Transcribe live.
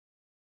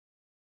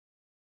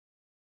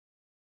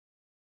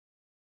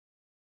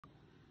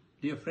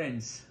Dear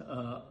friends,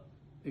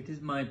 it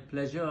is my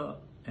pleasure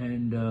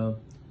and a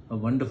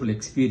wonderful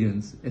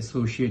experience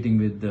associating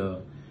with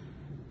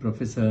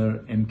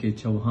Professor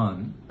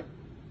M.K.Chouhan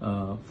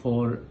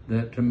for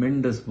the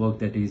tremendous work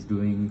that he is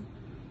doing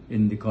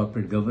in the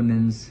corporate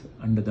governance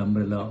under the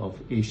umbrella of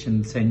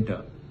Asian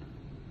Centre.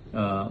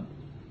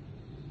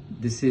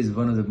 This is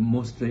one of the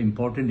most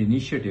important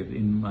initiatives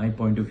in my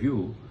point of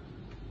view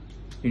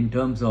in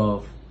terms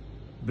of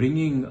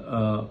bringing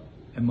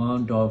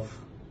amount of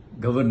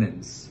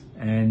governance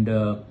and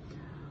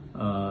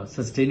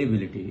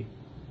sustainability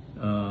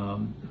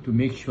to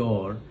make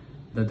sure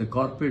that the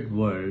corporate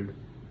world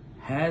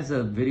has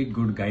a very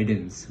good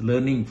guidance,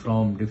 learning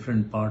from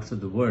different parts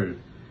of the world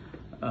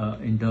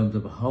in terms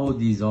of how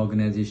these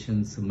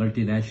organizations,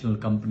 multinational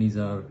companies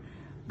are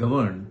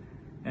governed,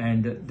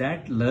 and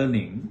that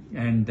learning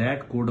and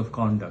that code of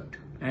conduct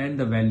and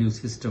the value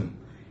system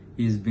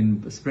has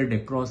been spread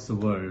across the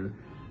world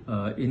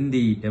in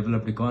the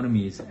developed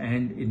economies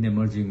and in the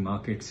emerging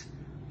markets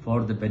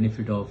for the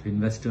benefit of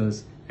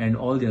investors and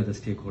all the other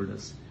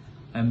stakeholders.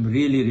 I'm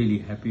really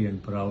happy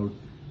and proud,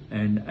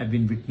 and I've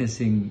been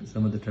witnessing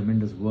some of the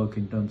tremendous work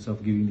in terms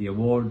of giving the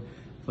award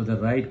for the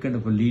right kind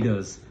of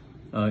leaders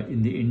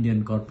in the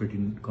Indian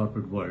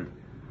corporate world.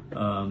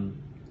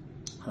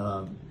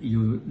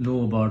 You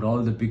know about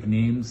all the big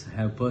names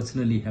have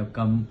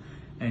come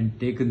and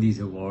taken these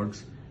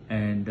awards,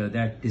 and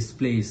that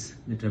displays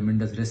the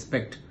tremendous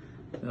respect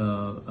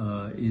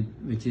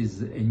which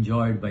is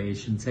enjoyed by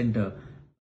Asian Centre